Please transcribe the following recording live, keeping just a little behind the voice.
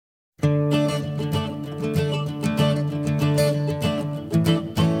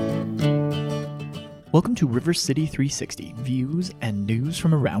Welcome to River City 360, views and news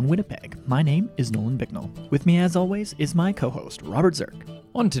from around Winnipeg. My name is Nolan Bignall. With me as always is my co-host, Robert Zirk.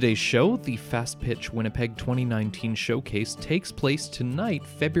 On today's show, the Fast Pitch Winnipeg 2019 showcase takes place tonight,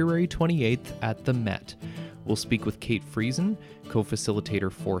 February 28th at the Met. We'll speak with Kate Friesen,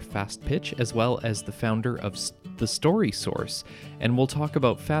 co-facilitator for Fast Pitch, as well as the founder of The Story Source. And we'll talk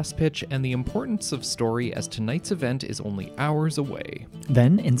about Fast Pitch and the importance of story as tonight's event is only hours away.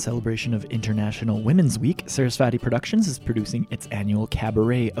 Then, in celebration of International Women's Week, S05E Productions is producing its annual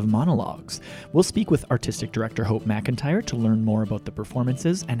Cabaret of Monologues. We'll speak with artistic director Hope McIntyre to learn more about the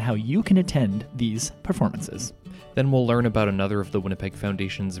performances and how you can attend these performances. Then we'll learn about another of the Winnipeg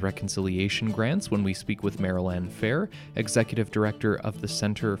Foundation's reconciliation grants when we speak with Marilyn Fair, Executive Director of the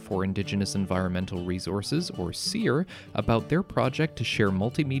Centre for Indigenous Environmental Resources, or CEIR, about their project to share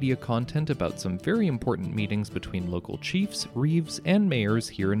multimedia content about some very important meetings between local chiefs, reeves, and mayors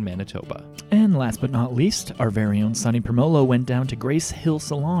here in Manitoba. And last but not least, our very own Sonny Permolo went down to Grace Hill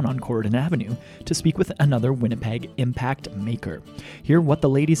Salon on Corridon Avenue to speak with another Winnipeg impact maker. Hear what the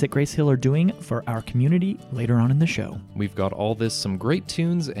ladies at Grace Hill are doing for our community later on in the show. We've got all this, some great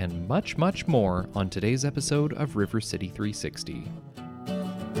tunes, and much, much more on today's episode of River City 360.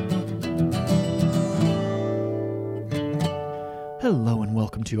 Hello and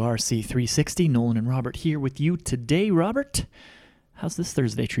welcome to RC 360. Nolan and Robert here with you today. Robert, how's this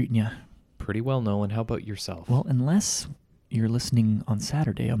Thursday treating you? Pretty well, Nolan. How about yourself? Well, unless you're listening on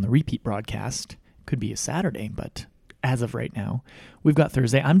Saturday on the repeat broadcast, could be a Saturday, but as of right now, we've got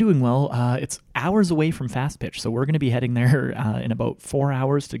Thursday. I'm doing well. It's hours away from Fast Pitch, so we're going to be heading there in about 4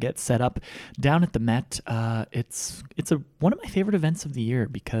 hours to get set up down at the Met. It's one of my favorite events of the year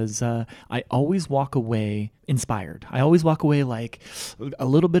because I always walk away inspired. I always walk away like a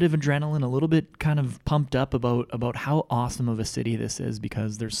little bit of adrenaline, a little bit kind of pumped up about how awesome of a city this is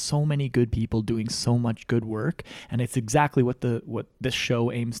because there's so many good people doing so much good work, and it's exactly what this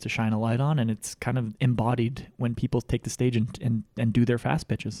show aims to shine a light on, and it's kind of embodied when people take the stage and do their fast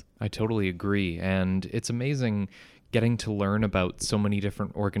pitches. I totally agree, and it's amazing getting to learn about so many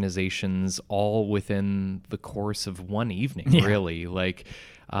different organizations all within the course of one evening, really. Like,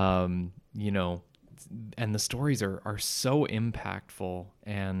 and the stories are so impactful,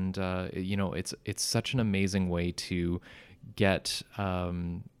 and it's such an amazing way to get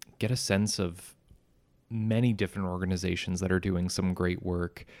a sense of many different organizations that are doing some great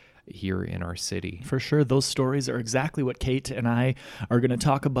work here in our city. For sure. Those stories are exactly what Kate and I are going to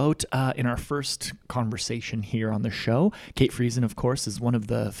talk about in our first conversation here on the show. Kate Friesen, of course, is one of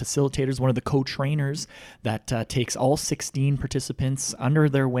the facilitators, one of the co-trainers that takes all 16 participants under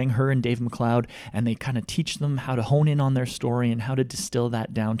their wing, her and Dave McLeod, and they kind of teach them how to hone in on their story and how to distill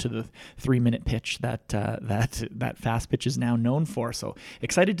that down to the 3-minute pitch that Fast Pitch is now known for. So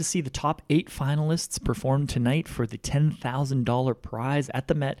excited to see the top 8 finalists perform tonight for the $10,000 prize at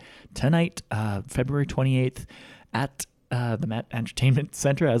the Met tonight, February 28th at the Met Entertainment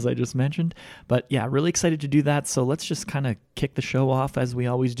Center, as I just mentioned. But yeah, really excited to do that. So let's just kind of kick the show off as we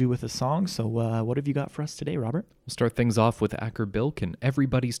always do with a song. So what have you got for us today, Robert? We'll start things off with Acker Bilk and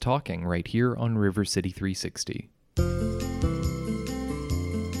Everybody's Talking right here on River City 360.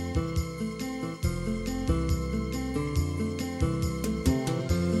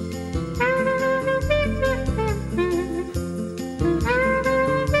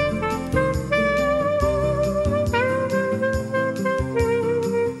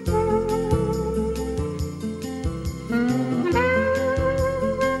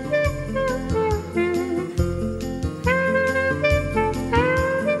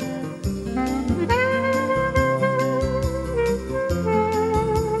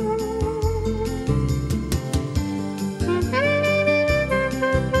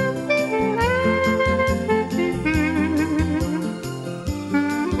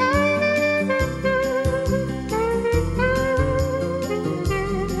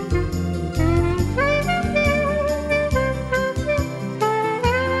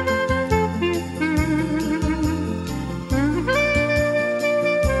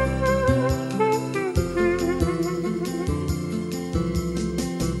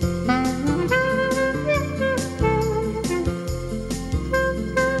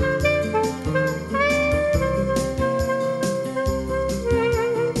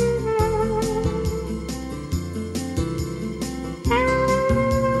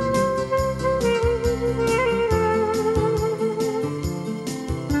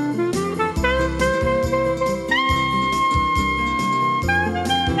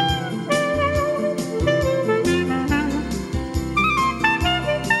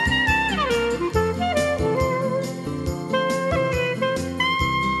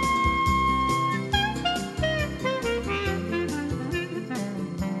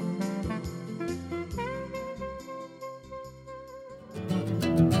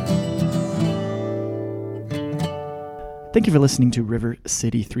 Thank you for listening to River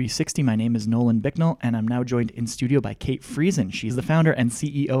City 360. My name is Nolan Bicknell, and I'm now joined in studio by Kate Friesen. She's the founder and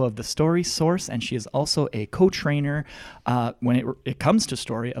CEO of The Story Source, and she is also a co-trainer when it comes to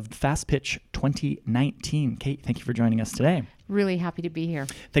story of Fast Pitch 2019. Kate, thank you for joining us today. Really happy to be here.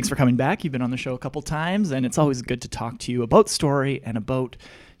 Thanks for coming back. You've been on the show a couple times, and it's always good to talk to you about story and about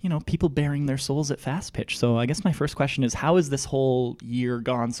people bearing their souls at Fast Pitch. So I guess my first question is, how has this whole year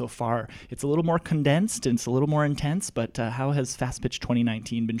gone so far? It's a little more condensed and it's a little more intense, but how has Fast Pitch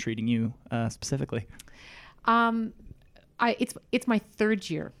 2019 been treating you specifically? It's my third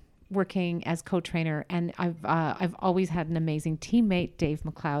year working as co-trainer, and I've always had an amazing teammate, Dave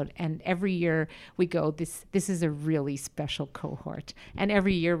McLeod, and every year we go, this is a really special cohort, and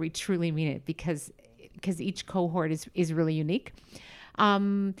every year we truly mean it because each cohort is really unique.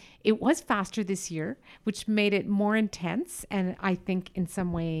 It was faster this year, which made it more intense and I think in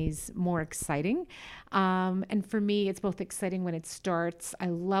some ways more exciting. And for me, it's both exciting when it starts. I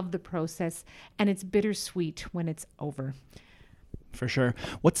love the process, and it's bittersweet when it's over. For sure.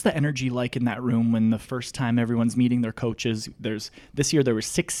 What's the energy like in that room when the first time everyone's meeting their coaches? This year there were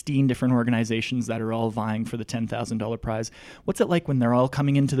 16 different organizations that are all vying for the $10,000 prize. What's it like when they're all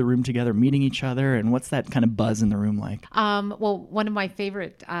coming into the room together, meeting each other, and what's that kind of buzz in the room like? Well, one of my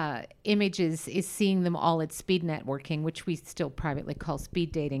favorite images is seeing them all at speed networking, which we still privately call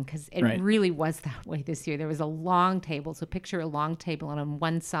speed dating, because it really was that way this year. There was a long table, so picture a long table, and on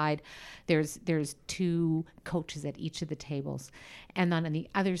one side there's two coaches at each of the tables. And then on the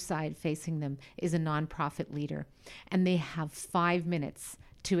other side facing them is a nonprofit leader. And they have 5 minutes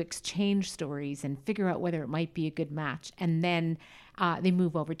to exchange stories and figure out whether it might be a good match. And then they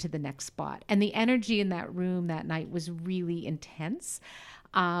move over to the next spot. And the energy in that room that night was really intense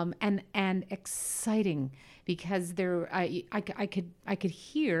and exciting, because I could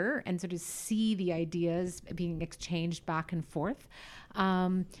hear and sort of see the ideas being exchanged back and forth.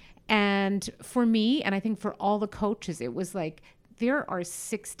 And for me, and I think for all the coaches, it was like, there are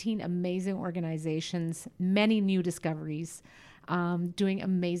 16 amazing organizations, many new discoveries, doing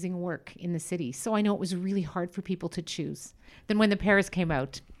amazing work in the city. So I know it was really hard for people to choose. Then when the Paris came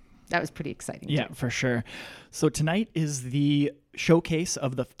out, that was pretty exciting. Yeah, too. for sure. So tonight is the showcase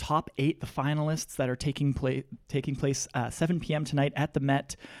of the top 8, the finalists that are taking place 7 p.m. tonight at the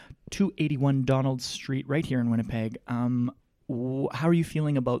Met, 281 Donald Street, right here in Winnipeg. How are you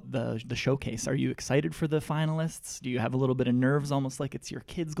feeling about the showcase? Are you excited for the finalists? Do you have a little bit of nerves, almost like it's your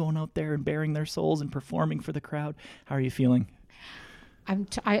kids going out there and bearing their souls and performing for the crowd? How are you feeling?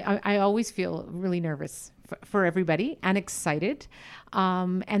 I always feel really nervous for everybody and excited.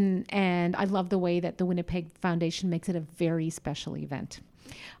 And I love the way that the Winnipeg Foundation makes it a very special event.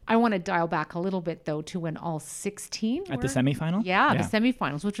 I want to dial back a little bit, though, to when all 16 At the semifinal? Yeah, the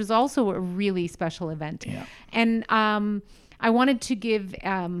semifinals, which was also a really special event. Yeah. And I wanted to give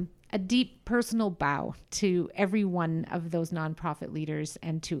a deep personal bow to every one of those nonprofit leaders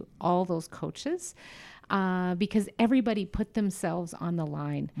and to all those coaches, because everybody put themselves on the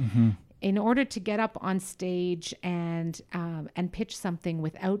line. Mm-hmm. In order to get up on stage and pitch something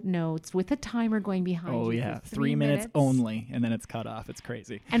without notes, with a timer going behind you. Oh, yeah. 3 minutes only, and then it's cut off. It's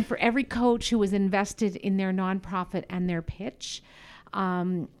crazy. And for every coach who was invested in their nonprofit and their pitch,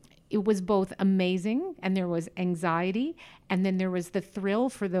 it was both amazing, and there was anxiety, and then there was the thrill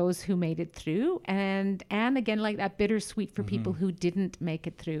for those who made it through, and again, like that bittersweet for people who didn't make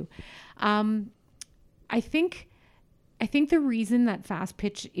it through. I think the reason that Fast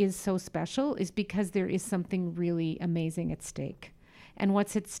Pitch is so special is because there is something really amazing at stake. And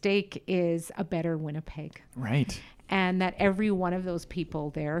what's at stake is a better Winnipeg. Right. And that every one of those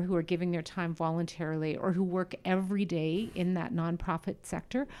people there who are giving their time voluntarily or who work every day in that nonprofit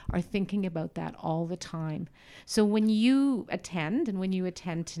sector are thinking about that all the time. So when you attend, and when you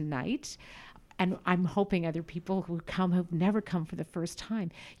attend tonight, and I'm hoping other people who come have never come for the first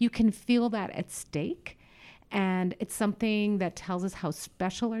time, you can feel that at stake. And it's something that tells us how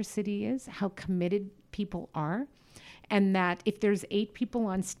special our city is, how committed people are, and that if there's 8 people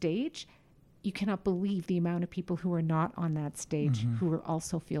on stage, you cannot believe the amount of people who are not on that stage who are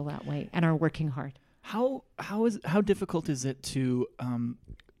also feel that way and are working hard. How difficult is it to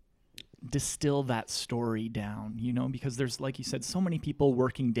distill that story down? Because there's, like you said, so many people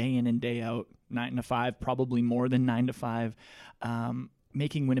working day in and day out, 9 to 5, probably more than 9 to 5.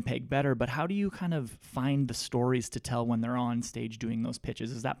 Making Winnipeg better, but how do you kind of find the stories to tell when they're on stage doing those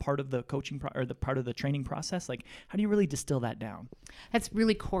pitches? Is that part of the coaching or the part of the training process? Like, how do you really distill that down? That's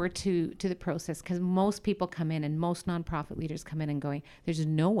really core to the process, because most people come in and most nonprofit leaders come in and going, there's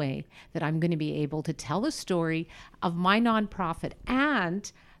no way that I'm going to be able to tell the story of my nonprofit and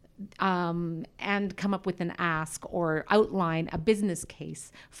and come up with an ask or outline a business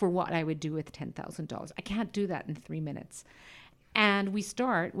case for what I would do with $10,000. I can't do that in 3 minutes. And we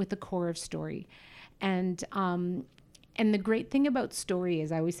start with the core of story. And the great thing about story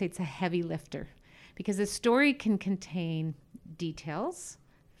is I always say it's a heavy lifter, because a story can contain details,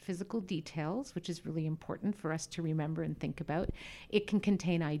 physical details, which is really important for us to remember and think about. It can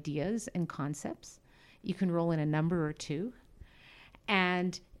contain ideas and concepts. You can roll in a number or two,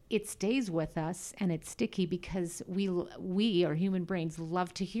 and it stays with us and it's sticky because we, our human brains,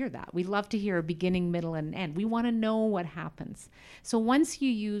 love to hear that. We love to hear a beginning, middle, and end. We want to know what happens. So once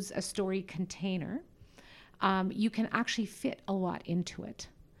you use a story container, you can actually fit a lot into it.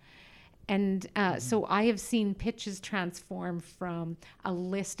 And so I have seen pitches transform from a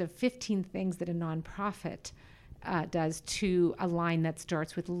list of 15 things that a nonprofit does to a line that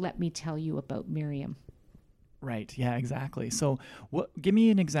starts with, "Let me tell you about Miriam." Right. Yeah, exactly. So give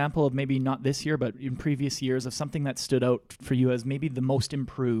me an example of, maybe not this year, but in previous years, of something that stood out for you as maybe the most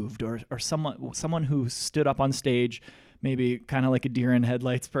improved, or someone who stood up on stage, maybe kind of like a deer in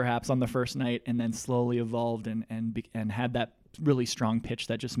headlights perhaps on the first night, and then slowly evolved and had that really strong pitch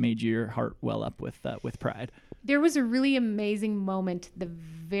that just made your heart well up with pride. There was a really amazing moment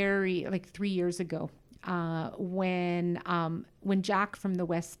 3 years ago. When Jack from the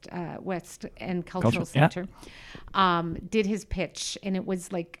West End Cultural Center did his pitch, and it was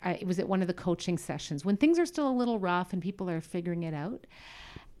it was at one of the coaching sessions when things are still a little rough and people are figuring it out.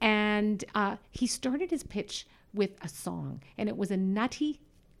 And he started his pitch with a song, and it was a nutty,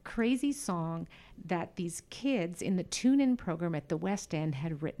 crazy song that these kids in the tune-in program at the West End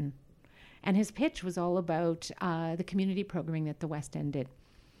had written. And his pitch was all about the community programming that the West End did.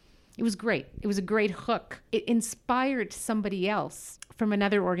 It was great. It was a great hook. It inspired somebody else from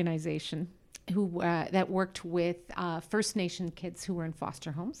another organization who that worked with First Nation kids who were in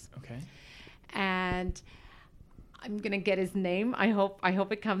foster homes. Okay. And I'm gonna get his name. I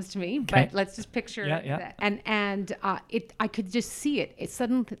hope it comes to me. Okay. But let's just picture that. And I could just see it. It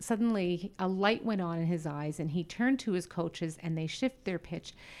suddenly a light went on in his eyes, and he turned to his coaches, and they shift their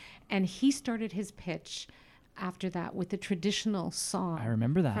pitch, and he started his pitch after that with a traditional song. I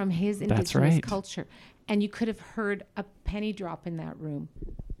remember that. From his Indigenous culture. And you could have heard a penny drop in that room.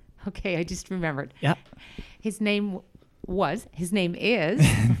 Okay, I just remembered. Yeah. His name is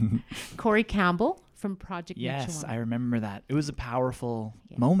Corey Campbell from Project Yes, Michawang. I remember that. It was a powerful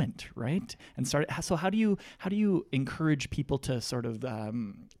moment, right? And so how do you encourage people to sort of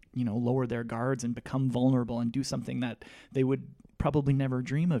lower their guards and become vulnerable and do something that they would probably never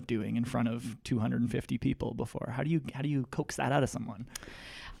dream of doing in front of 250 people before? How do you coax that out of someone?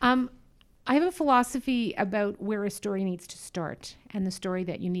 I have a philosophy about where a story needs to start, and the story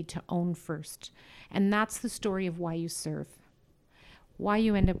that you need to own first. And that's the story of why you serve, why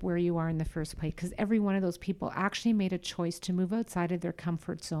you end up where you are in the first place. Because every one of those people actually made a choice to move outside of their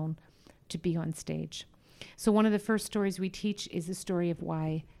comfort zone to be on stage. So one of the first stories we teach is the story of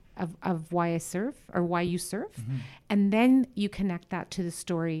why I serve, or why you serve. Mm-hmm. And then you connect that to the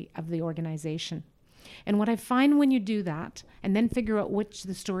story of the organization. And what I find when you do that, and then figure out which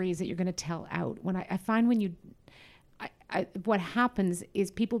the story is that you're going to tell out, I find when what happens is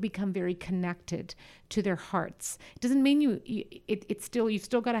people become very connected to their hearts. It doesn't mean you've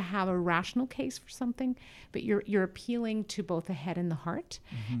still got to have a rational case for something, but you're appealing to both the head and the heart.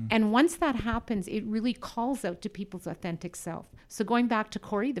 Mm-hmm. And once that happens, it really calls out to people's authentic self. So going back to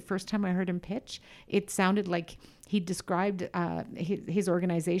Corey, the first time I heard him pitch, it sounded like he described his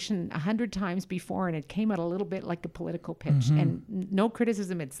organization 100 times before, and it came out a little bit like a political pitch. Mm-hmm. And no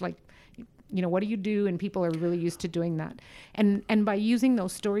criticism. It's like, what do you do? And people are really used to doing that. And by using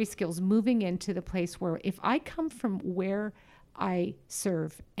those story skills, moving into the place where if I come from where I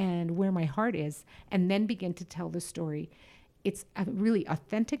serve and where my heart is, and then begin to tell the story, it's a really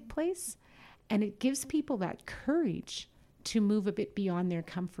authentic place, and it gives people that courage to move a bit beyond their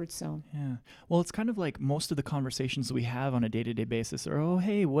comfort zone. Yeah. Well, it's kind of like most of the conversations we have on a day-to-day basis are, oh,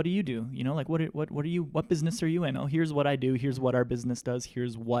 hey, what do you do? What business are you in? Oh, here's what I do. Here's what our business does.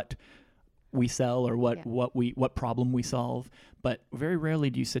 Here's what we sell, or what problem we solve. But very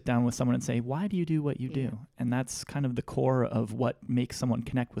rarely do you sit down with someone and say, why do you do what you do? And that's kind of the core of what makes someone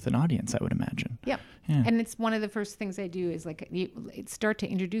connect with an audience, I would imagine. Yep. Yeah. And it's one of the first things I do is start to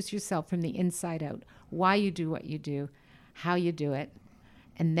introduce yourself from the inside out, why you do what you do, how you do it,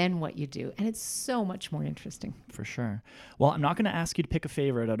 and then what you do. And it's so much more interesting. For sure. Well, I'm not going to ask you to pick a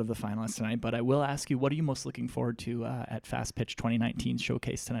favorite out of the finalists tonight, but I will ask you, what are you most looking forward to at Fast Pitch 2019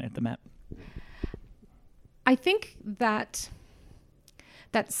 showcase tonight at the Met? I think that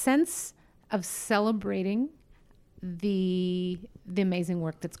sense of celebrating the amazing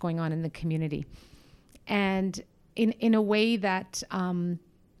work that's going on in the community. And in a way that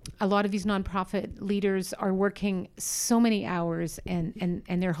a lot of these nonprofit leaders are working so many hours and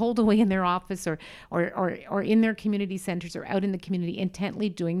they're holed away in their office or in their community centers or out in the community intently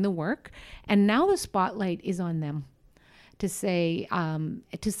doing the work. And now the spotlight is on them to say,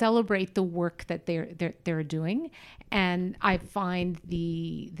 to celebrate the work that they're doing. And I find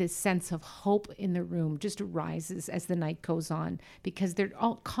the sense of hope in the room just rises as the night goes on, because they're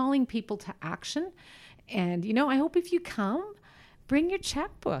all calling people to action. And, I hope if you come, bring your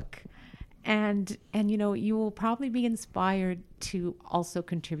checkbook, and you will probably be inspired to also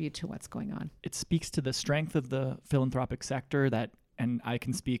contribute to what's going on. It speaks to the strength of the philanthropic sector and I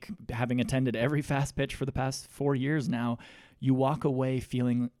can speak, having attended every Fast Pitch for the past 4 years now, you walk away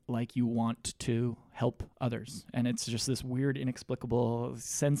feeling like you want to help others. And it's just this weird, inexplicable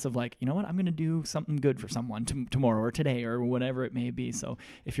sense of like, you know what, I'm going to do something good for someone tomorrow or today or whatever it may be. So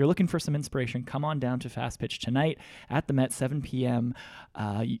if you're looking for some inspiration, come on down to Fast Pitch tonight at the Met, 7 p.m.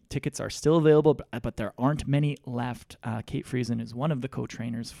 Tickets are still available, but there aren't many left. Kate Friesen is one of the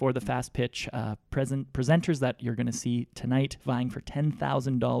co-trainers for the Fast Pitch presenters that you're going to see tonight, vying for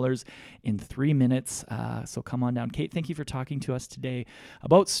 $10,000 in 3 minutes. So come on down. Kate, thank you for talking to us today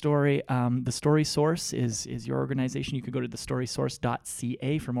about Story. The Story Source is your organization. You could go to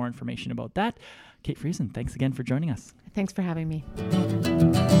thestorysource.ca for more information about that. Kate Friesen, thanks again for joining us. Thanks for having me.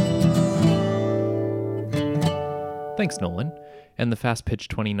 Thanks, Nolan. And the Fast Pitch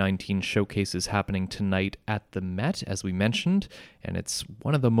 2019 showcase is happening tonight at the Met, as we mentioned, and it's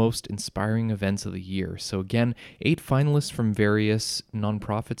one of the most inspiring events of the year. So again, 8 finalists from various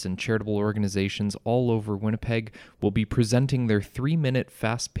nonprofits and charitable organizations all over Winnipeg will be presenting their 3-minute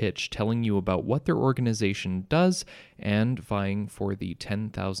Fast Pitch, telling you about what their organization does and vying for the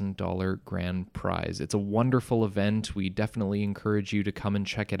 $10,000 grand prize. It's a wonderful event. We definitely encourage you to come and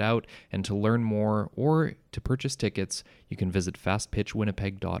check it out, and to learn more or to purchase tickets, you can visit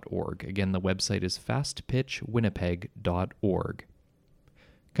fastpitchwinnipeg.org. Again, the website is fastpitchwinnipeg.org.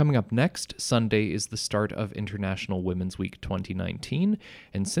 Coming up next, Sunday is the start of International Women's Week 2019,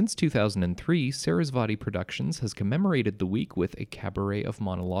 and since 2003, Sarasvati Productions has commemorated the week with a Cabaret of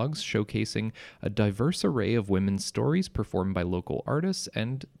Monologues showcasing a diverse array of women's stories performed by local artists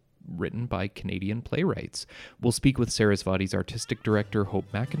and written by Canadian playwrights. We'll speak with Sarasvati's artistic director,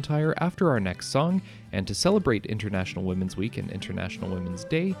 Hope McIntyre, after our next song, and to celebrate International Women's Week and International Women's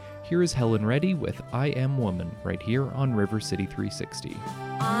Day, here is Helen Reddy with I Am Woman, right here on River City 360.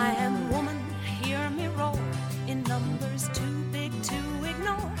 I am woman, hear me roar, in numbers too big to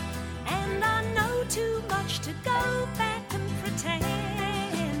ignore, and I know too much to go back and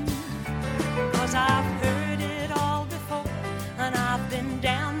pretend, 'cause I've heard it all before, and I've been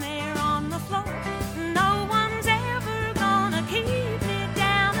down there on the floor. No one's ever gonna keep me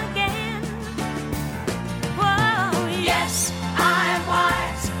down again. Whoa, yes, I'm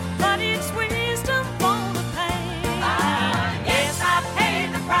wise, but it's wisdom for the pain. Yes, I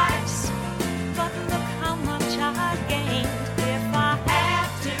paid the price, but look how much I gained. If I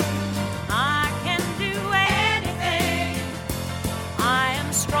have to, I can do anything. I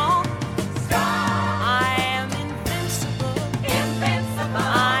am strong. I am invincible.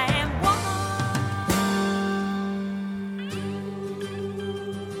 I am woman.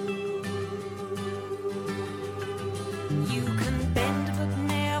 You can bend but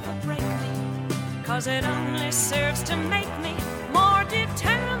never break me, 'cause it only serves to make me more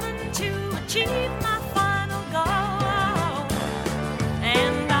determined to achieve my final goal.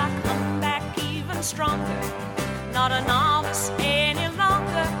 And I come back even stronger, not a novice any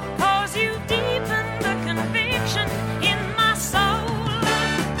longer, 'cause you've deepened the conviction in my soul.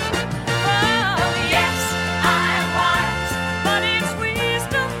 Oh, yes, I'm wise, but it's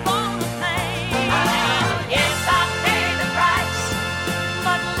wisdom for the pain. Yes, I paid the price,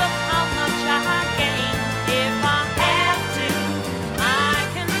 but look how much I gained. If I have to, I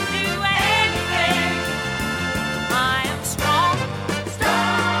can do anything. I am strong. I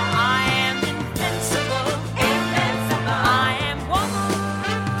am invincible. I am woman.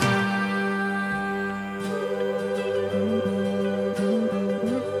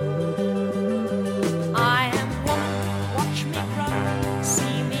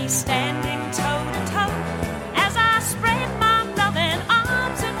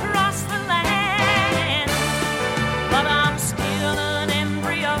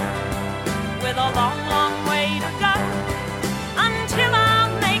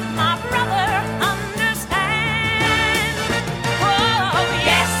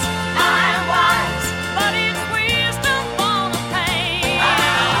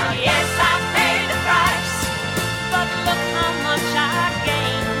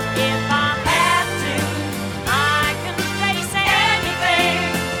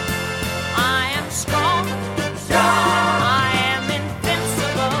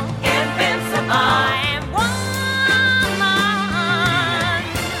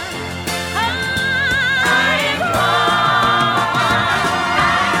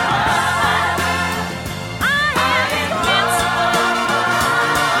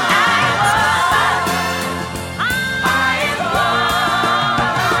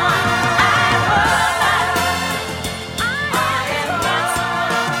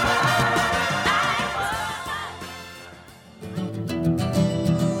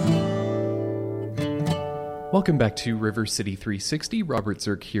 Welcome back to River City 360. Robert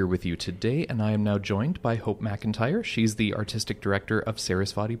Zirk here with you today, and I am now joined by Hope McIntyre. She's the artistic director of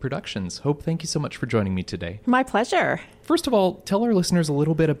S05E Productions. Hope, thank you so much for joining me today. My pleasure. First of all, tell our listeners a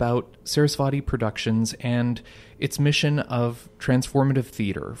little bit about S05E Productions and its mission of transformative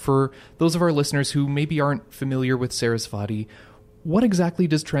theater. For those of our listeners who maybe aren't familiar with S05E, what exactly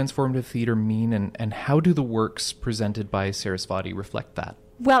does transformative theater mean, and how do the works presented by S05E reflect that?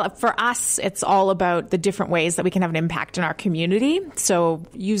 Well, for us, it's all about the different ways that we can have an impact in our community. So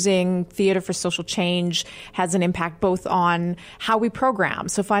using theater for social change has an impact both on how we program.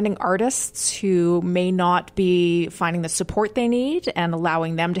 So finding artists who may not be finding the support they need and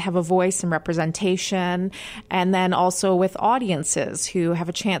allowing them to have a voice and representation. And then also with audiences who have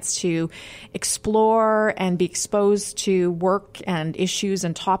a chance to explore and be exposed to work and issues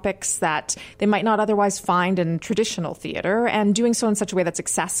and topics that they might not otherwise find in traditional theater, and doing so in such a way that's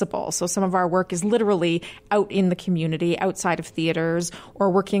accessible. So some of our work is literally out in the community, outside of theaters, or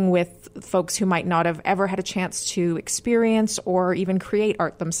working with folks who might not have ever had a chance to experience or even create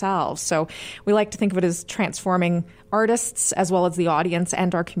art themselves. So we like to think of it as transforming artists as well as the audience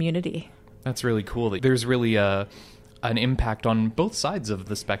and our community. That's really cool. There's really an impact on both sides of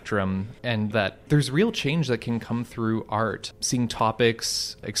the spectrum, and that there's real change that can come through art. Seeing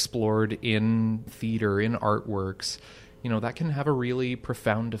topics explored in theater, in artworks, that can have a really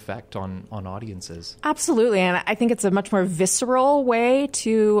profound effect on audiences. Absolutely. And I think it's a much more visceral way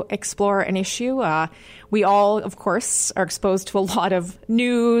to explore an issue. We all, of course, are exposed to a lot of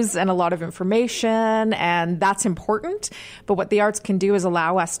news and a lot of information, and that's important. But what the arts can do is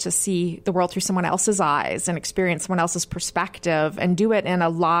allow us to see the world through someone else's eyes and experience someone else's perspective, and do it in a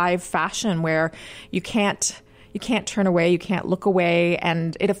live fashion where you can't turn away, you can't look away,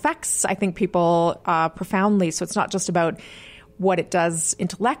 and it affects, I think, people profoundly. So it's not just about what it does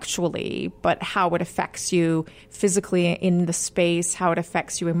intellectually, but how it affects you physically in the space, how it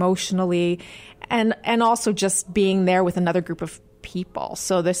affects you emotionally, and also just being there with another group of people.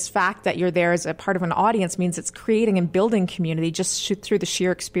 So this fact that you're there as a part of an audience means it's creating and building community just through the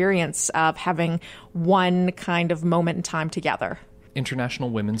sheer experience of having one kind of moment in time together. International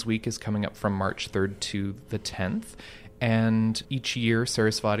Women's Week is coming up from March 3rd to the 10th, and each year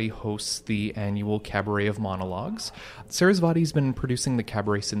S05E hosts the annual Cabaret of Monologues. S05E's been producing the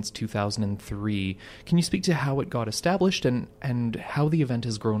cabaret since 2003. Can you speak to how it got established and how the event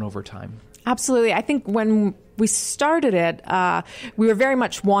has grown over time? Absolutely. I think when we started it, we were very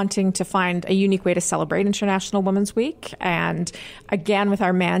much wanting to find a unique way to celebrate International Women's Week. And again, with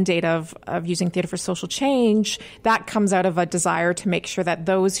our mandate of using theater for social change, that comes out of a desire to make sure that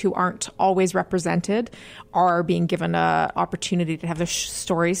those who aren't always represented are being given an opportunity to have their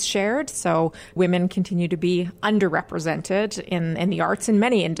stories shared. So women continue to be underrepresented in the arts in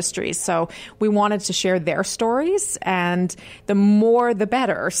many industries. So we wanted to share their stories, and the more the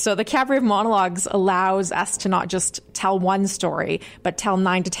better. So the Cabaret of Monologues allows us to not just tell one story, but tell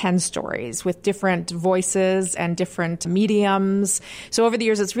 9 to 10 stories with different voices and different mediums. So over the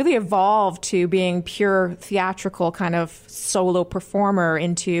years, it's really evolved to being pure theatrical kind of solo performer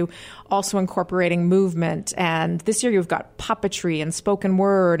into also incorporating movement. And this year you've got puppetry and spoken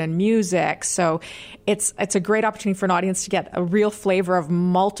word and music. So it's a great opportunity for an audience to get a real flavor of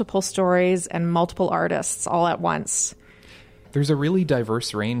multiple stories and multiple artists all at once. There's a really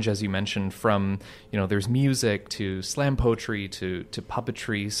diverse range, as you mentioned, from, there's music to slam poetry to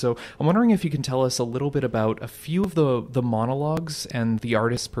puppetry. So I'm wondering if you can tell us a little bit about a few of the monologues and the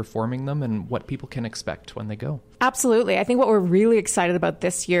artists performing them and what people can expect when they go. Absolutely. I think what we're really excited about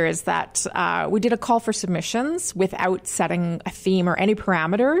this year is that we did a call for submissions without setting a theme or any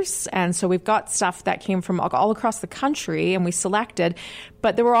parameters. And so we've got stuff that came from all across the country, and we selected,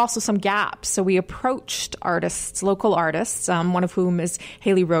 but there were also some gaps. So we approached artists, local artists, one of whom is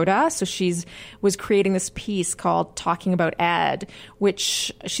Haley Rhoda. So was creating this piece called Talking About Ed,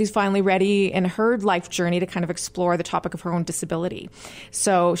 which she's finally ready in her life journey to kind of explore the topic of her own disability.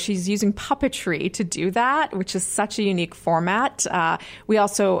 So she's using puppetry to do that, which is such a unique format. We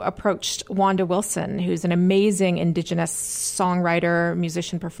also approached Wanda Wilson, who's an amazing Indigenous songwriter,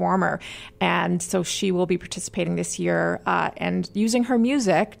 musician, performer. And so she will be participating this year and using her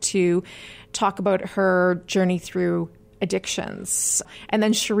music to talk about her journey through addictions. And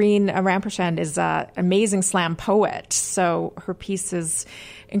then Shireen Ramprashad is an amazing slam poet. So her piece is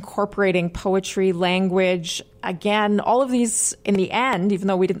incorporating poetry, language. Again, all of these in the end, even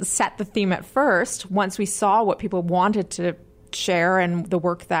though we didn't set the theme at first, once we saw what people wanted to share and the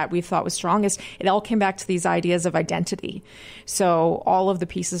work that we thought was strongest, it all came back to these ideas of identity. So all of the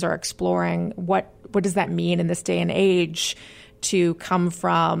pieces are exploring what does that mean in this day and age to come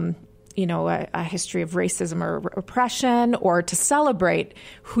from a history of racism or oppression, or to celebrate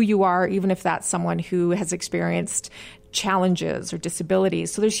who you are, even if that's someone who has experienced challenges or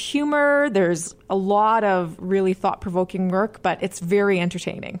disabilities. So there's humor, there's a lot of really thought-provoking work, but it's very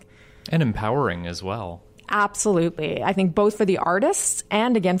entertaining. And empowering as well. Absolutely. I think both for the artists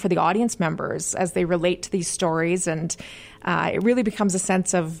and, again, for the audience members as they relate to these stories. And it really becomes a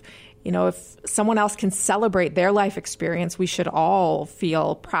sense of, if someone else can celebrate their life experience, we should all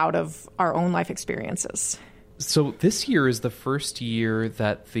feel proud of our own life experiences. So this year is the first year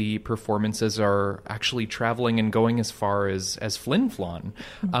that the performances are actually traveling and going as far as Flin Flon.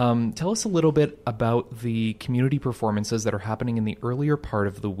 Tell us a little bit about the community performances that are happening in the earlier part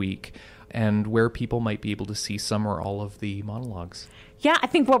of the week and where people might be able to see some or all of the monologues. Yeah, I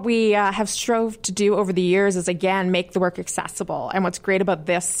think what we have strove to do over the years is, again, make the work accessible. And what's great about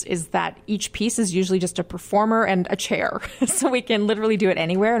this is that each piece is usually just a performer and a chair. So we can literally do it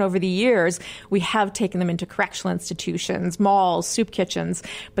anywhere. And over the years, we have taken them into correctional institutions, malls, soup kitchens.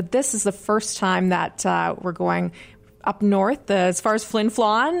 But this is the first time that we're going up north, as far as Flin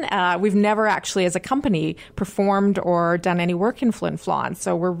Flon. We've never actually, as a company, performed or done any work in Flin Flon.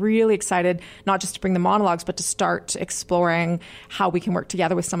 So we're really excited, not just to bring the monologues, but to start exploring how we can work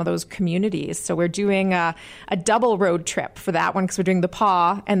together with some of those communities. So we're doing a double road trip for that one, because we're doing the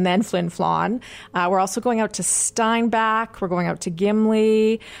Paw and then Flin Flon. We're also going out to Steinbach, we're going out to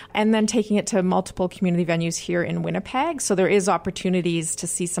Gimli, and then taking it to multiple community venues here in Winnipeg. So there is opportunities to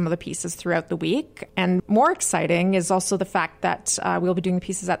see some of the pieces throughout the week. And more exciting is also the fact that we'll be doing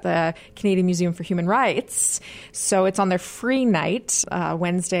pieces at the Canadian Museum for Human Rights. So it's on their free night,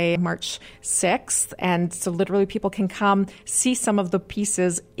 Wednesday, March 6th. And so literally people can come see some of the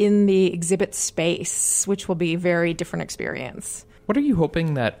pieces in the exhibit space, which will be a very different experience. What are you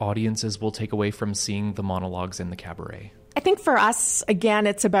hoping that audiences will take away from seeing the monologues in the cabaret? I think for us, again,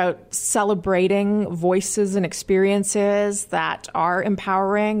 it's about celebrating voices and experiences that are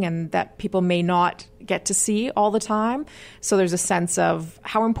empowering and that people may not get to see all the time. So there's a sense of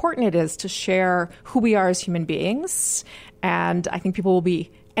how important it is to share who we are as human beings. And I think people will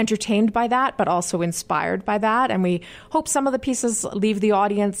be entertained by that, but also inspired by that. And we hope some of the pieces leave the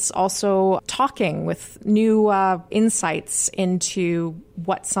audience also talking with new insights into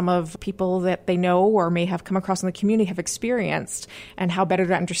what some of people that they know or may have come across in the community have experienced, and how better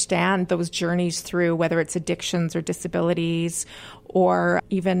to understand those journeys through, whether it's addictions or disabilities, or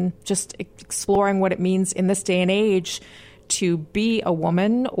even just exploring what it means in this day and age to be a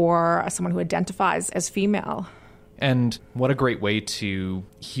woman or someone who identifies as female. And what a great way to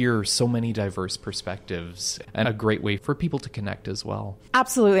hear so many diverse perspectives, and a great way for people to connect as well.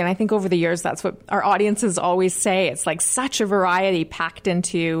 Absolutely. And I think over the years, that's what our audiences always say. It's like such a variety packed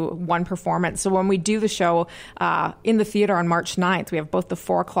into one performance. So when we do the show in the theater on March 9th, we have both the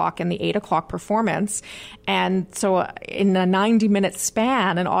 4 o'clock and the 8 o'clock performance. And so in a 90-minute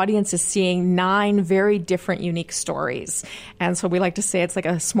span, an audience is seeing 9 very different, unique stories. And so we like to say it's like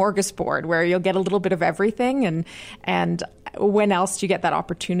a smorgasbord where you'll get a little bit of everything. And when else do you get that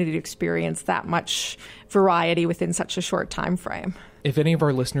opportunity to experience that much variety within such a short time frame? If any of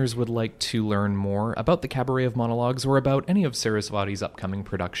our listeners would like to learn more about the Cabaret of Monologues or about any of Sarasvati's upcoming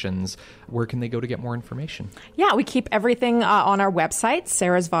productions, where can they go to get more information? Yeah, we keep everything on our website,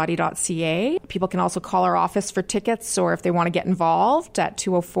 sarasvati.ca. People can also call our office for tickets, or if they want to get involved, at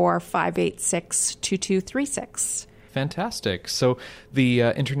 204-586-2236. Fantastic. So the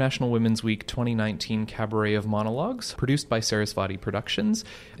International Women's Week 2019 Cabaret of Monologues, produced by Sarasvati Productions,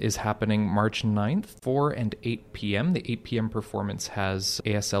 is happening March 9th, 4 and 8 p.m. The 8 p.m. performance has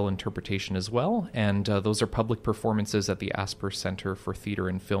ASL interpretation as well, and those are public performances at the Asper Center for Theatre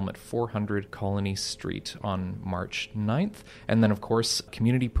and Film at 400 Colony Street on March 9th. And then, of course,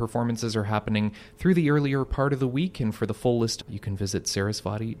 community performances are happening through the earlier part of the week, and for the full list, you can visit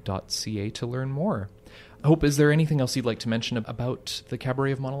sarasvati.ca to learn more. Hope, is there anything else you'd like to mention about the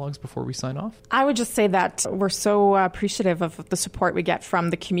Cabaret of Monologues before we sign off? I would just say that we're so appreciative of the support we get from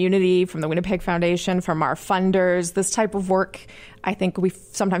the community, from the Winnipeg Foundation, from our funders. This type of work, I think we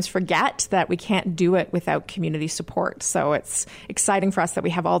sometimes forget that we can't do it without community support. So it's exciting for us that we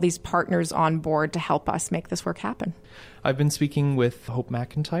have all these partners on board to help us make this work happen. I've been speaking with Hope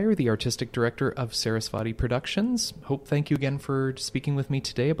McIntyre, the Artistic Director of Sarasvati Productions. Hope, thank you again for speaking with me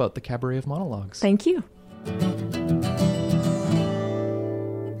today about the Cabaret of Monologues. Thank you.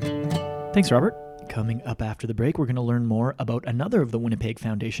 Thanks, Robert. Coming up after the break, we're going to learn more about another of the Winnipeg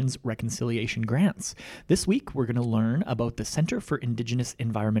Foundation's reconciliation grants. This week, we're going to learn about the Centre for Indigenous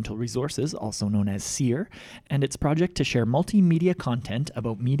Environmental Resources, also known as CIR, and its project to share multimedia content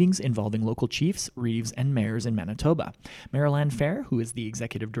about meetings involving local chiefs, reeves, and mayors in Manitoba. Marilyn Fair, who is the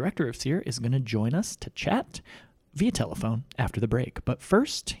executive director of CIR, is going to join us to chat via telephone after the break. But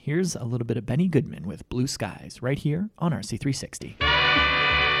first, here's a little bit of Benny Goodman with Blue Skies right here on RC360.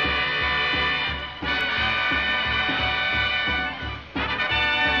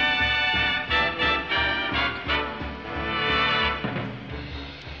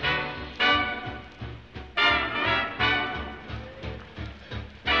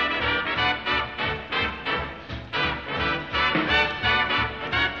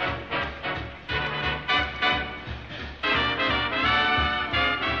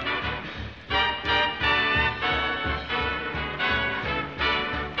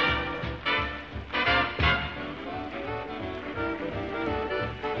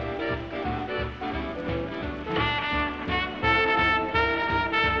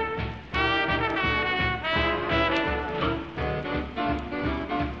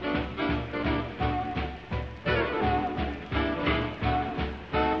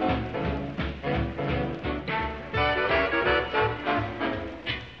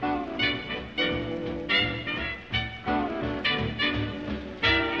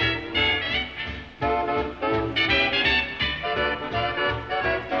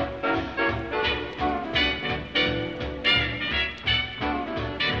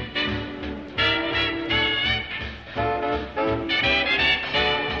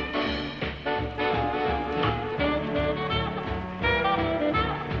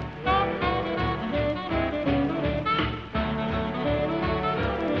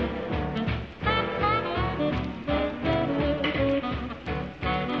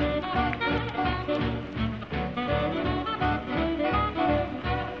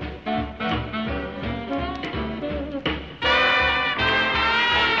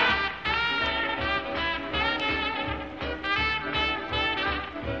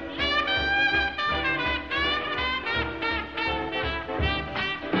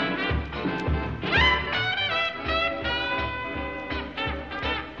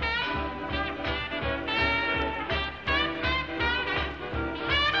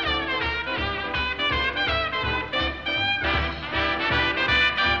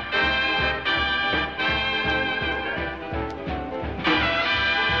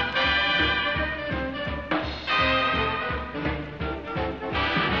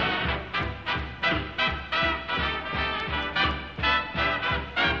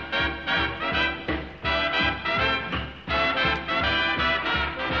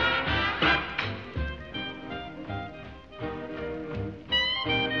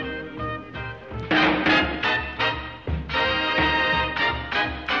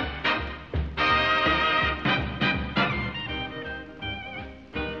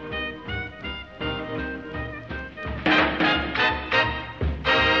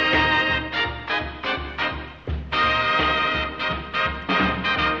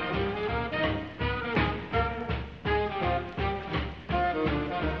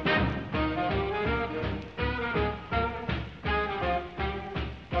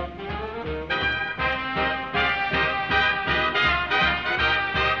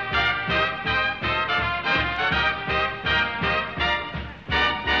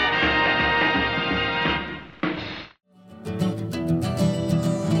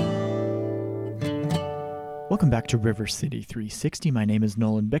 Welcome back to River City 360. My name is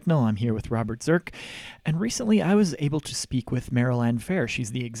Nolan Bicknell. I'm here with Robert Zirk. And recently I was able to speak with Marilyn Fair.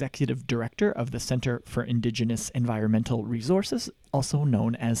 She's the executive director of the Centre for Indigenous Environmental Resources, also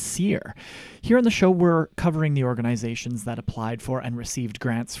known as CIR. Here on the show, we're covering the organizations that applied for and received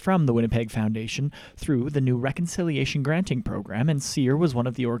grants from the Winnipeg Foundation through the new Reconciliation Granting Program, and CIR was one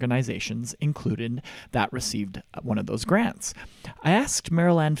of the organizations included that received one of those grants. I asked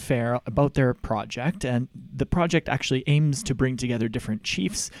Marilyn Fair about their project, and the project actually aims to bring together different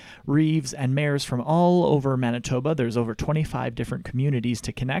chiefs, reeves, and mayors from all over Manitoba. There's over 25 different communities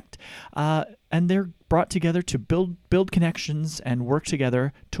to connect, and they're brought together to build connections and work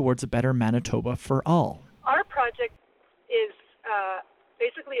together towards a better Manitoba for all. Our project is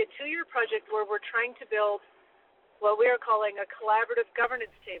basically a 2-year project where we're trying to build what we are calling a collaborative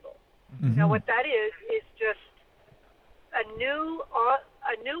governance table. Mm-hmm. Now, what that is just a new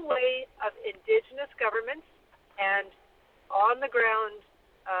way of Indigenous governments and on-the-ground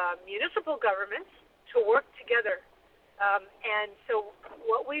municipal governments to work together. And so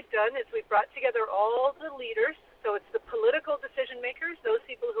what we've done is we've brought together all the leaders, so it's the political decision makers, those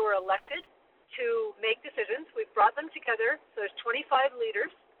people who are elected to make decisions. We've brought them together. So there's 25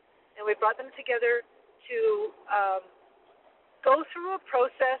 leaders, and we brought them together to go through a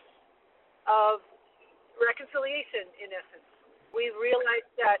process of reconciliation, in essence. We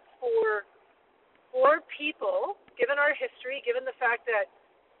realized that for people, given our history, given the fact that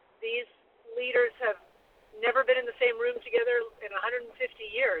these leaders have never been in the same room together in 150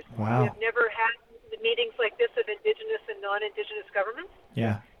 years. Wow. We've never had meetings like this of Indigenous and non-Indigenous governments.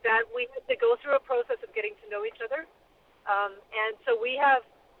 Yeah. That we had to go through a process of getting to know each other. And so we have,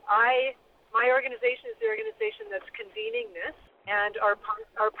 my organization is the organization that's convening this, and our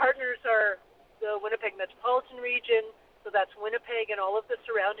partners are the Winnipeg Metropolitan Region, so that's Winnipeg and all of the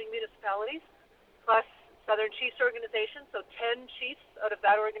surrounding municipalities, plus Southern Chiefs organization, so 10 chiefs out of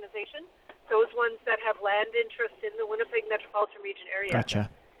that organization, those ones that have land interests in the Winnipeg Metropolitan Region area. Gotcha.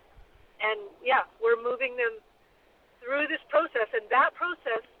 And yeah, we're moving them through this process, and that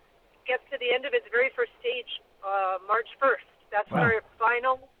process gets to the end of its very first stage, March 1st. That's when our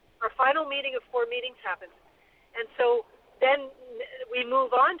final meeting of 4 meetings happens. And so then we move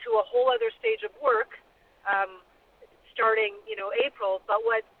on to a whole other stage of work, starting, April. But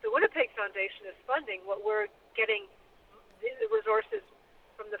what the Winnipeg Foundation is funding, what we're getting the resources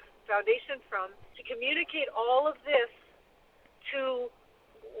from the foundation from, to communicate all of this to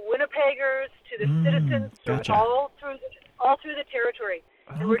Winnipeggers, to the citizens, gotcha. all through the territory.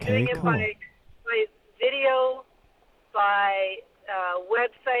 And we're doing it by video, by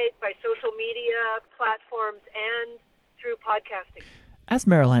website, by social media platforms, and through podcasting. As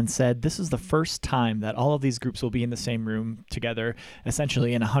Marilyn said, this is the first time that all of these groups will be in the same room together,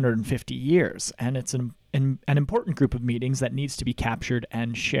 essentially in 150 years. And it's an important group of meetings that needs to be captured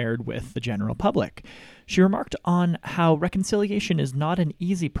and shared with the general public. She remarked on how reconciliation is not an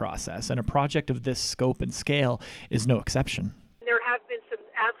easy process, and a project of this scope and scale is no exception. There have been some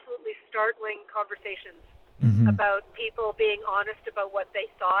absolutely startling conversations about people being honest about what they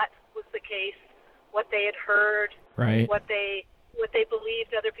thought was the case, what they had heard, right, what they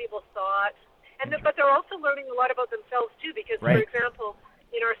believed other people thought, but they're also learning a lot about themselves too. Because, for example,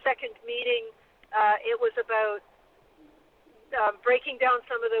 in our second meeting, it was about breaking down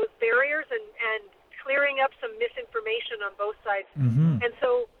some of those barriers and clearing up some misinformation on both sides. And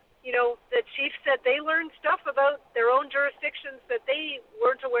so, the chief said they learned stuff about their own jurisdictions that they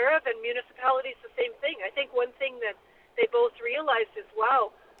weren't aware of, and municipalities the same thing. I think one thing that they both realized is,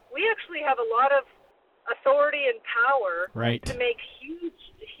 wow, we actually have a lot of authority and power to make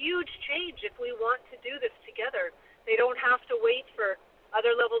huge change if we want to do this together. They don't have to wait for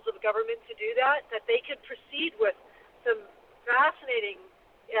other levels of government to do that they could proceed with some fascinating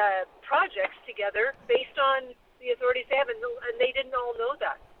projects together based on the authorities they have, and they didn't all know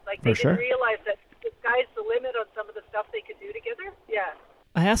that. They didn't realize that the sky's the limit on some of the stuff they could do together. Yeah.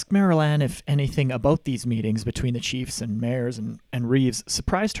 I asked Marilyn if anything about these meetings between the chiefs and mayors and Reeves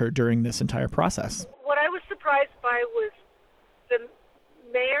surprised her during this entire process. What I was surprised by was the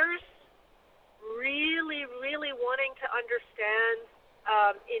mayors really, really wanting to understand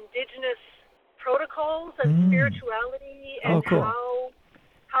Indigenous protocols and spirituality and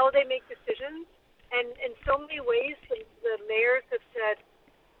how they make decisions. And in so many ways, the mayors have said,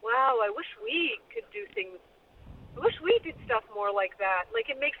 wow, I wish we could do things. I wish we did stuff more like that.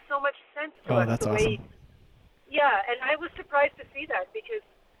 It makes so much sense to us. That's awesome. Yeah, and I was surprised to see that because,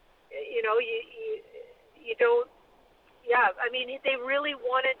 you don't. Yeah, I mean, they really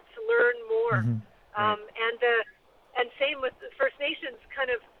wanted to learn more, and same with the First Nations, kind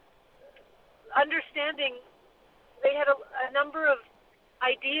of understanding. They had a number of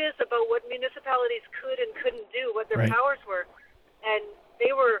ideas about what municipalities could and couldn't do, what their powers were, and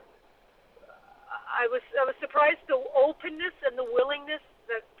they were. I was surprised the openness and the willingness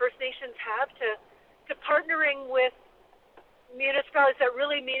that First Nations have to partnering with municipalities that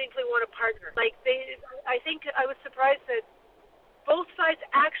really meaningfully want to partner. I think I was surprised that both sides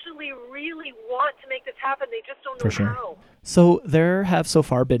actually really want to make this happen. They just don't know how. So there have so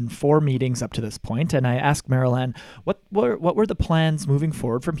far been 4 meetings up to this point, and I asked Marilyn what were the plans moving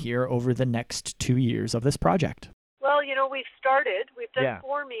forward from here over the next 2 years of this project. Well, we've started. We've done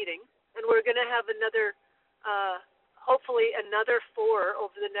 4 meetings, and we're going to have another, hopefully another 4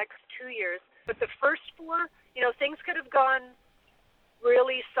 over the next 2 years. But the first 4, things could have gone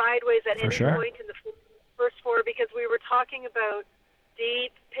really sideways at any point in the first 4 because we were talking about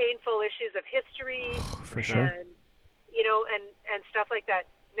deep, painful issues of history and stuff like that.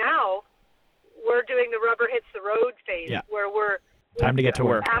 Now we're doing the rubber hits the road phase where we're time to get to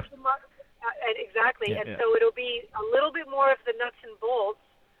work. Exactly. So it'll be a little bit more of the nuts and bolts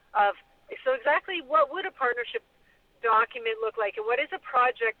of, so exactly what would a partnership document look like, and what is a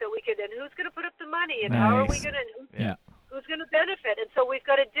project that we could, and who's going to put up the money, and how are we going to, who's going to benefit? And so we've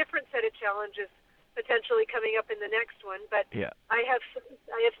got a different set of challenges potentially coming up in the next one. But I have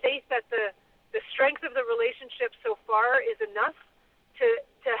faith that the strength of the relationship so far is enough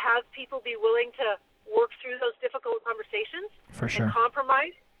to have people be willing to work through those difficult conversations and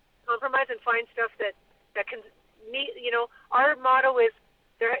compromise and find stuff that can meet. You know, our motto is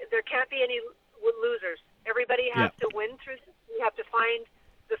there can't be any losers. Everybody has to win through this. We have to find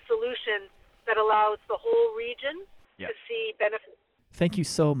the solution that allows the whole region to see benefits. Thank you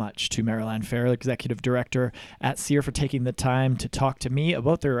so much to Marilyn Farrell, Executive Director at SEER, for taking the time to talk to me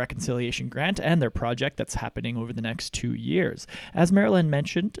about their reconciliation grant and their project that's happening over the next 2 years. As Marilyn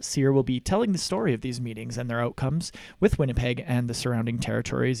mentioned, SEER will be telling the story of these meetings and their outcomes with Winnipeg and the surrounding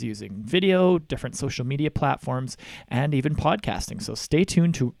territories using video, different social media platforms, and even podcasting. So stay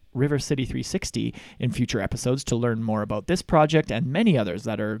tuned to River City 360 in future episodes to learn more about this project and many others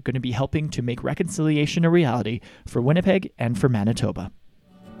that are going to be helping to make reconciliation a reality for Winnipeg and for Manitoba.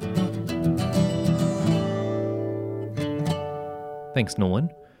 Thanks, Nolan.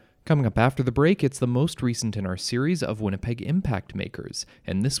 Coming up after the break, it's the most recent in our series of Winnipeg Impact Makers.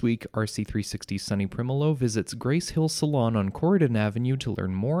 And this week, RC360's Sonny Primolo visits Grace Hill Salon on Corridon Avenue to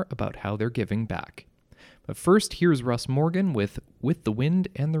learn more about how they're giving back. But first, here's Russ Morgan with the Wind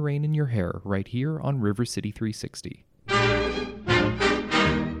and the Rain in Your Hair, right here on River City 360.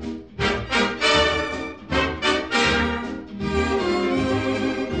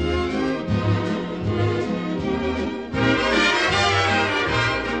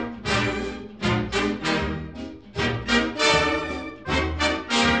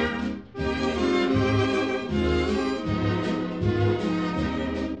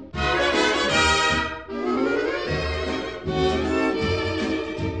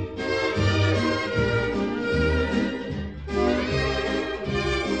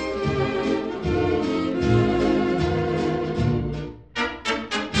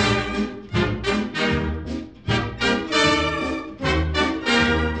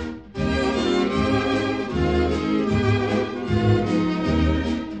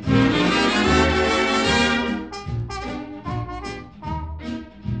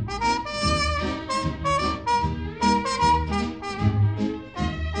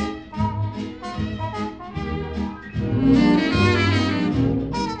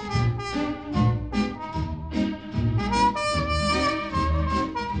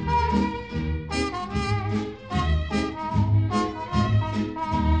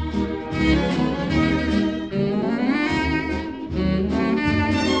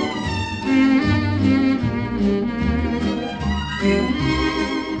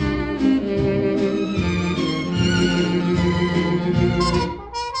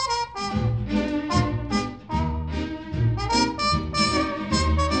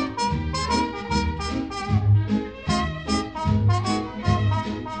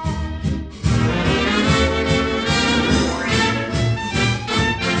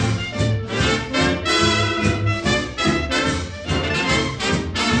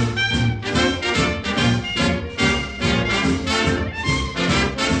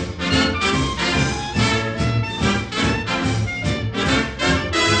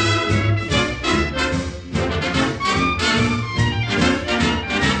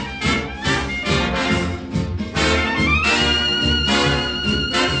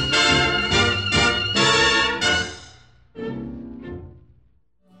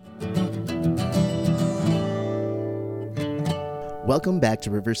 Welcome back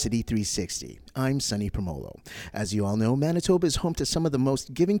to River City 360. I'm Sonny Primolo. As you all know, Manitoba is home to some of the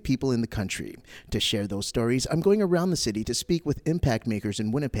most giving people in the country. To share those stories, I'm going around the city to speak with impact makers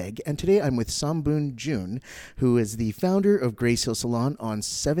in Winnipeg, and today I'm with Samboon June, who is the founder of Grace Hill Salon on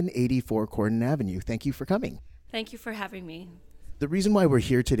 784 Corridon Avenue. Thank you for coming. Thank you for having me. The reason why we're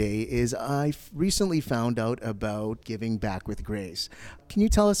here today is I recently found out about Giving Back with Grace. Can you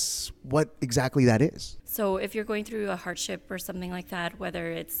tell us what exactly that is? So if you're going through a hardship or something like that,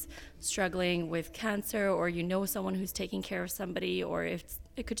 whether it's struggling with cancer or you know someone who's taking care of somebody, or if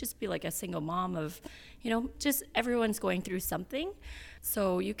it could just be like a single mom of, just everyone's going through something.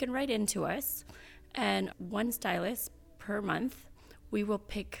 So you can write into us, and one stylist per month, we will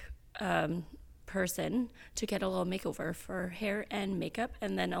pick person to get a little makeover for hair and makeup,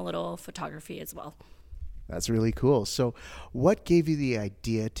 and then a little photography as well. That's really cool. So what gave you the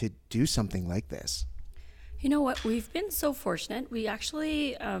idea to do something like this? You know what? We've been so fortunate. We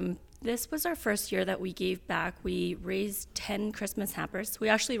actually, this was our first year that we gave back. We raised 10 Christmas hampers. We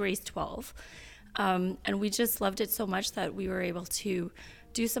actually raised 12. And we just loved it so much that we were able to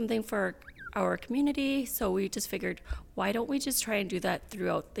do something for our community. So we just figured, why don't we just try and do that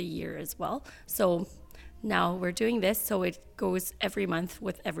throughout the year as well? So now we're doing this, so it goes every month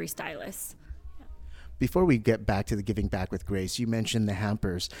with every stylist. Before we get back to the Giving Back with Grace, you mentioned the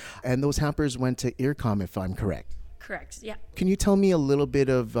hampers, and those hampers went to IRCOM, if I'm correct. Correct, yeah. Can you tell me a little bit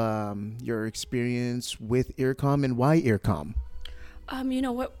of your experience with IRCOM and why IRCOM? You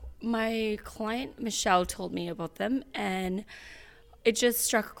know what? My client, Michelle, told me about them, and it just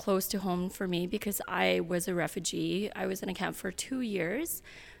struck close to home for me because I was a refugee. I was in a camp for 2 years.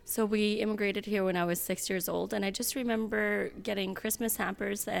 So we immigrated here when I was 6 years old, and I just remember getting Christmas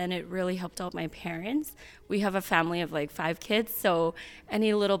hampers, and it really helped out my parents. We have a family of like 5 kids, so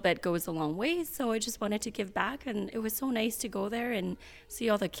any little bit goes a long way. So I just wanted to give back, and it was so nice to go there and see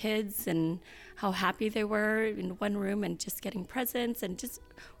all the kids and how happy they were in one room and just getting presents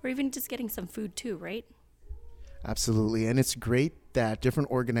or even just getting some food too, right? Absolutely. And it's great that different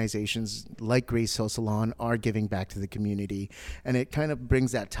organizations like Grace Hill Salon are giving back to the community. And it kind of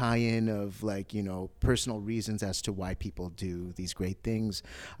brings that tie-in of personal reasons as to why people do these great things.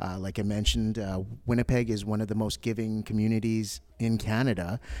 Like I mentioned, Winnipeg is one of the most giving communities in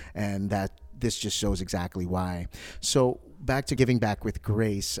Canada, and that this just shows exactly why. So back to Giving Back with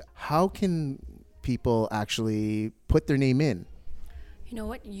Grace, how can people actually put their name in? You know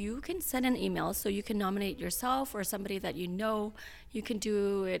what? You can send an email, so you can nominate yourself or somebody that you know. You can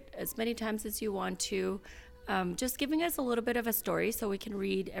do it as many times as you want to. Just giving us a little bit of a story so we can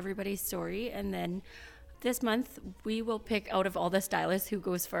read everybody's story. And then this month, we will pick out of all the stylists who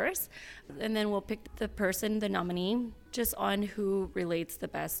goes first. And then we'll pick the person, the nominee, just on who relates the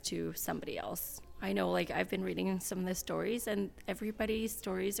best to somebody else. I know, I've been reading some of the stories, and everybody's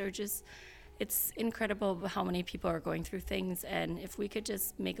stories are just... It's incredible how many people are going through things, and if we could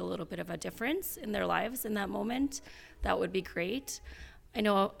just make a little bit of a difference in their lives in that moment, that would be great. I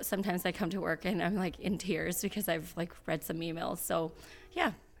know sometimes I come to work and I'm in tears because I've read some emails. So,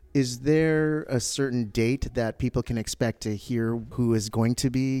 yeah. Is there a certain date that people can expect to hear who is going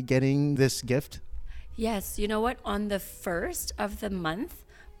to be getting this gift? Yes. You know what? On the 1st of the month,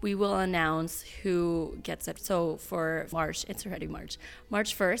 we will announce who gets it. So for March, it's already March.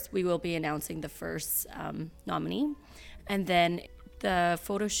 March 1st, we will be announcing the first nominee. And then the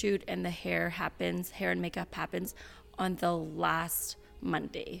photo shoot and the hair and makeup happens on the last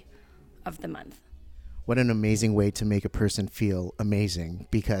Monday of the month. What an amazing way to make a person feel amazing,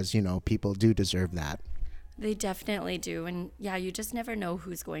 because, people do deserve that. They definitely do. And yeah, you just never know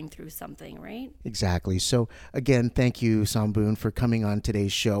who's going through something, right? Exactly. So again, thank you, Samboon, for coming on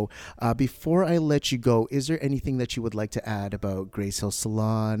today's show. Before I let you go, is there anything that you would like to add about Grace Hill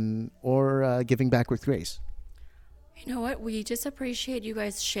Salon or Giving Back with Grace? You know what? We just appreciate you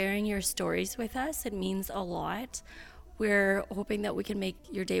guys sharing your stories with us. It means a lot. We're hoping that we can make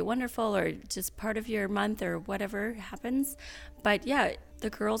your day wonderful or just part of your month or whatever happens. But yeah,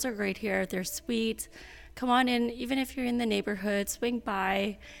 the girls are great here. They're sweet. Come on in, even if you're in the neighborhood, swing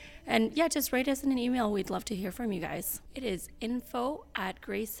by. And yeah, just write us an email. We'd love to hear from you guys. It is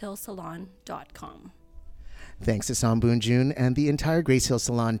info@gracehillsalon.com. Thanks to Samboon June and the entire Grace Hill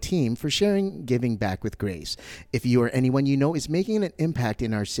Salon team for sharing Giving Back with Grace. If you or anyone you know is making an impact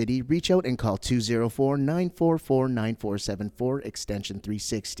in our city, reach out and call 204-944-9474, extension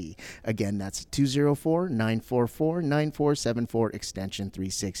 360. Again, that's 204-944-9474, extension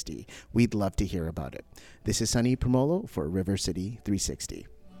 360. We'd love to hear about it. This is Sunny Promolo for River City 360.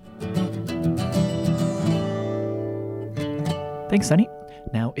 Thanks, Sunny.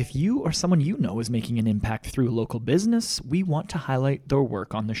 Now, if you or someone you know is making an impact through a local business, we want to highlight their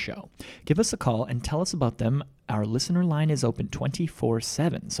work on the show. Give us a call and tell us about them. Our listener line is open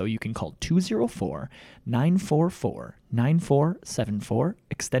 24/7, so you can call 204-944-9474,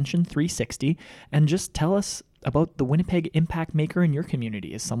 extension 360, and just tell us about the Winnipeg impact maker in your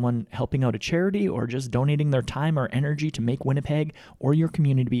community. Is someone helping out a charity or just donating their time or energy to make Winnipeg or your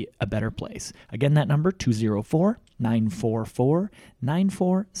community a better place? Again, that number,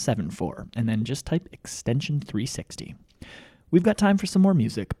 204-944-9474, and then just type extension 360. We've got time for some more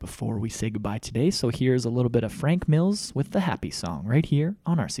music before we say goodbye today, so here's a little bit of Frank Mills with the Happy Song right here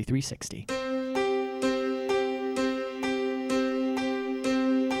on RC360.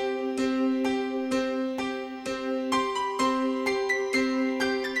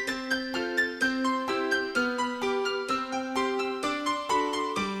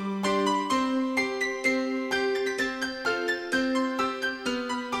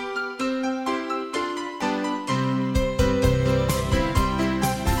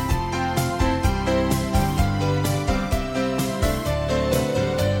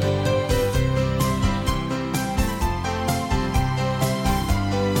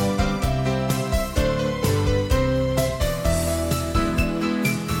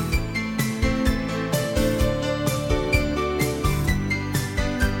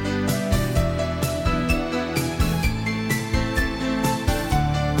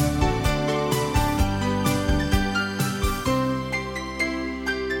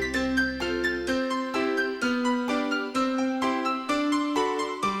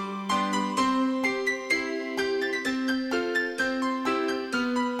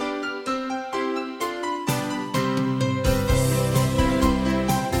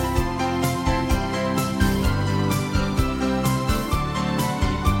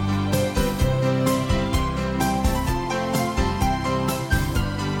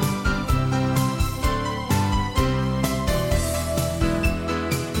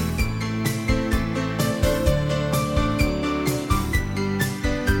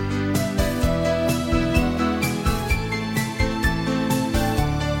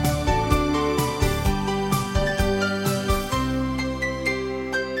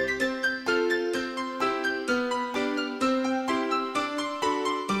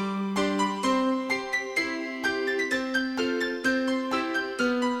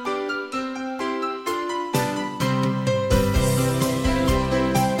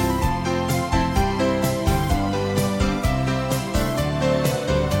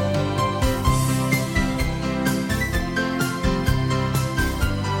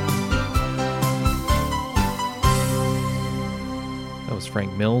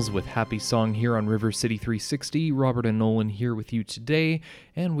 Frank Mills with Happy Song here on River City 360. Robert and Nolan here with you today,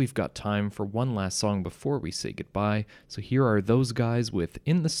 and we've got time for one last song before we say goodbye. So here are those guys with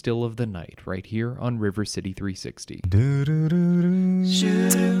In the Still of the Night right here on River City 360. Shoo-doo,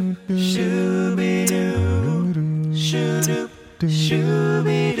 shoo-be-doo, shoo-doo,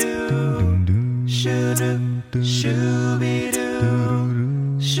 shoo-be-doo, shoo-doo, shoo-be-doo,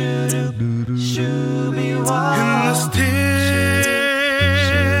 shoo-doo, shoo-be-wah. In the still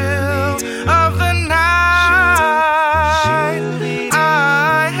of the night,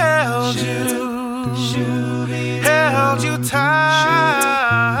 I held you tight.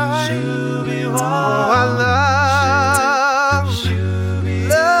 Oh, I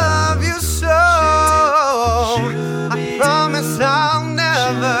love you so. I promise I'll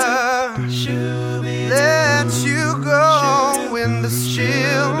never let you go in the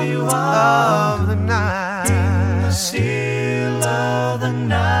still of the night. In the still of the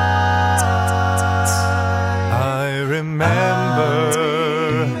night. I remember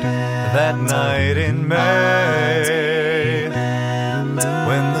that night in May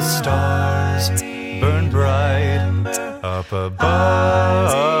when the stars burned bright up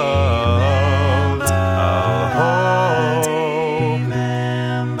above. I'll hope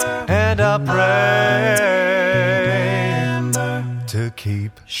and I'll pray to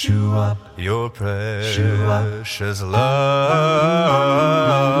keep your precious love.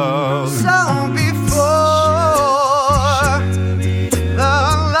 So before the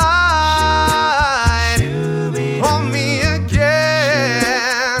light hold me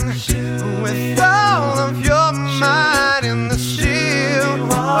again with all of your might in the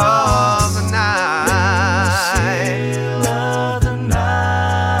still of the night. Of the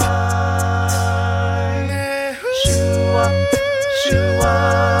night. Shoo up, shoo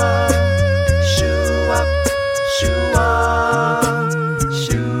up, shoo up, shoo up,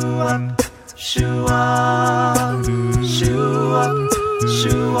 shoo up, shoo up, shoo up,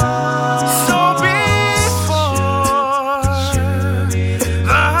 shoo up. So before the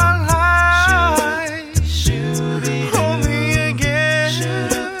light hold me again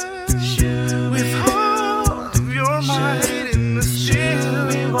with all of your might in the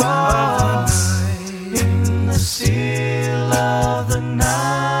still of the night. In the still of the night.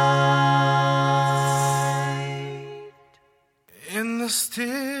 In the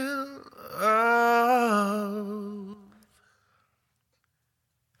still of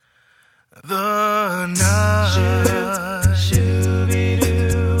the night.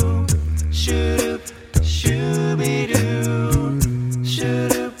 Shoo-be-doo, shoo-doo, shoo-be-doo,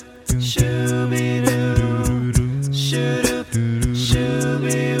 shoo-doo, shoo-be-doo, shoo-doo,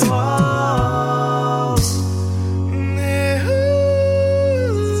 shoo-be-wah.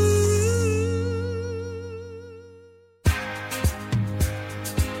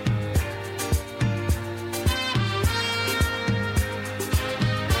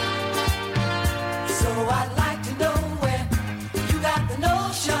 So I'd like to know where you got the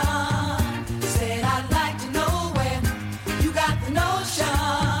notion. Said I'd like to know where you got the notion.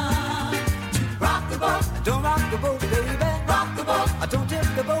 To rock the boat, don't rock the boat, baby. Rock the boat, I don't tip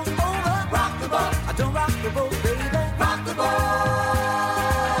the boat over. Rock the boat, I don't rock the boat, baby. Rock the boat.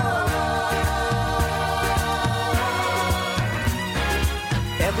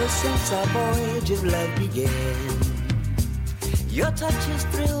 Ever since our voyage of love began, your touch has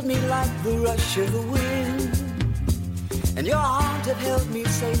thrilled me like the rush of the wind, and your arms have held me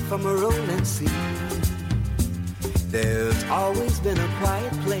safe from a rolling sea. There's always been a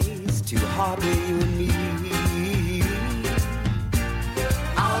quiet place to harbor you and me.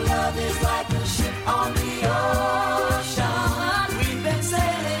 Our love is like a ship on the ocean. We've been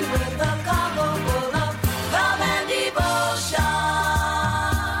sailing with a cargo full of love and devotion.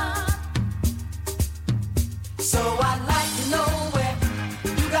 So I'd like to know where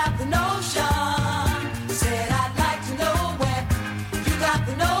you got the notion. Said I'd like to know where you got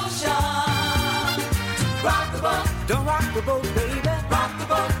the notion. Rock the boat, don't rock the boat, baby. Rock the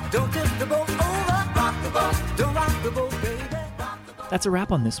boat, don't tip the boat over. Rock the boat, don't rock the boat, baby. That's a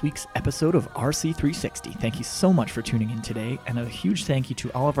wrap on this week's episode of RC360. Thank you so much for tuning in today, and a huge thank you to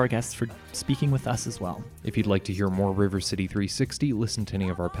all of our guests for speaking with us as well. If you'd like to hear more River City 360, listen to any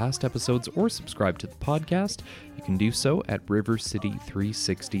of our past episodes, or subscribe to the podcast, you can do so at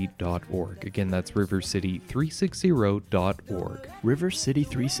rivercity360.org. Again, that's rivercity360.org. River City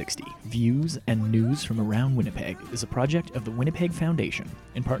 360, Views and News from Around Winnipeg, is a project of the Winnipeg Foundation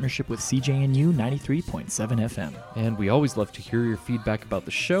in partnership with CJNU 93.7 FM. And we always love to hear your feedback about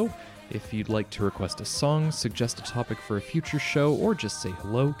the show. If you'd like to request a song, suggest a topic for a future show, or just say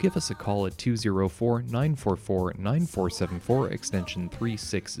hello, give us a call at 204-944-9474, extension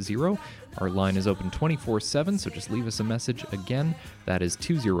 360. Our line is open 24/7, so just leave us a message. Again, that is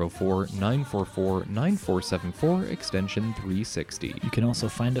 204-944-9474, extension 360. You can also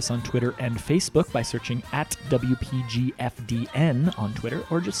find us on Twitter and Facebook by searching at WPGFDN on Twitter,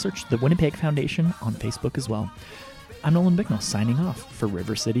 or just search the Winnipeg Foundation on Facebook as well. I'm Nolan Bicknell, signing off for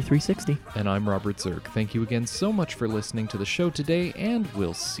River City 360. And I'm Robert Zirk. Thank you again so much for listening to the show today, and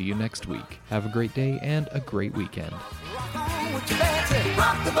we'll see you next week. Have a great day and a great weekend. Rock on with your bad tip.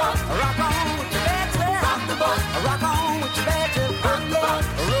 Rock the boat. Rock on with your bad tip. Rock the boat. Rock on with your bad tip.